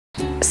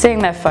Seeing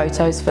their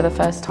photos for the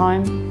first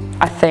time,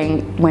 I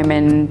think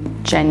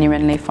women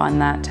genuinely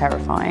find that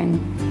terrifying.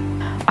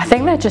 I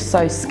think they're just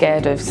so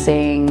scared of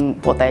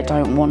seeing what they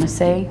don't want to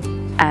see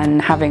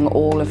and having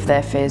all of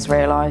their fears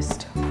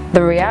realised.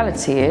 The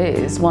reality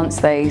is, once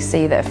they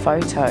see their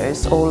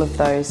photos, all of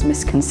those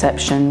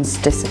misconceptions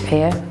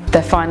disappear.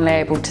 They're finally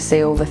able to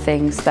see all the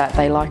things that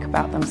they like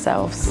about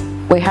themselves.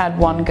 We had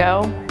one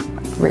girl,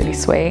 really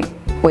sweet.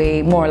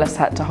 We more or less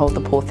had to hold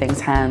the poor thing's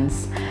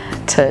hands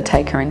to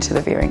take her into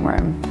the viewing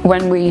room.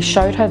 When we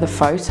showed her the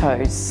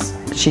photos,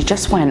 she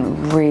just went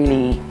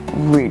really,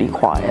 really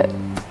quiet.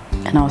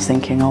 And I was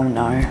thinking, oh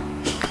no.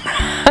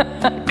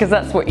 Because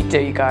that's what you do,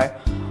 you go,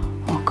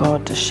 oh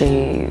God, does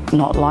she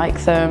not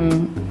like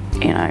them?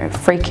 You know,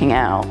 freaking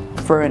out,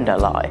 ruined her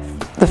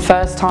life. The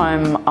first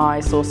time I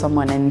saw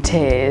someone in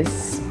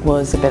tears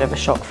was a bit of a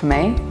shock for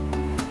me,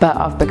 but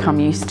I've become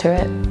used to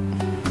it.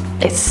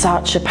 It's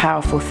such a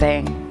powerful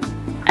thing,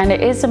 and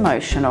it is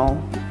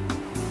emotional.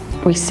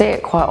 We see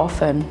it quite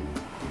often.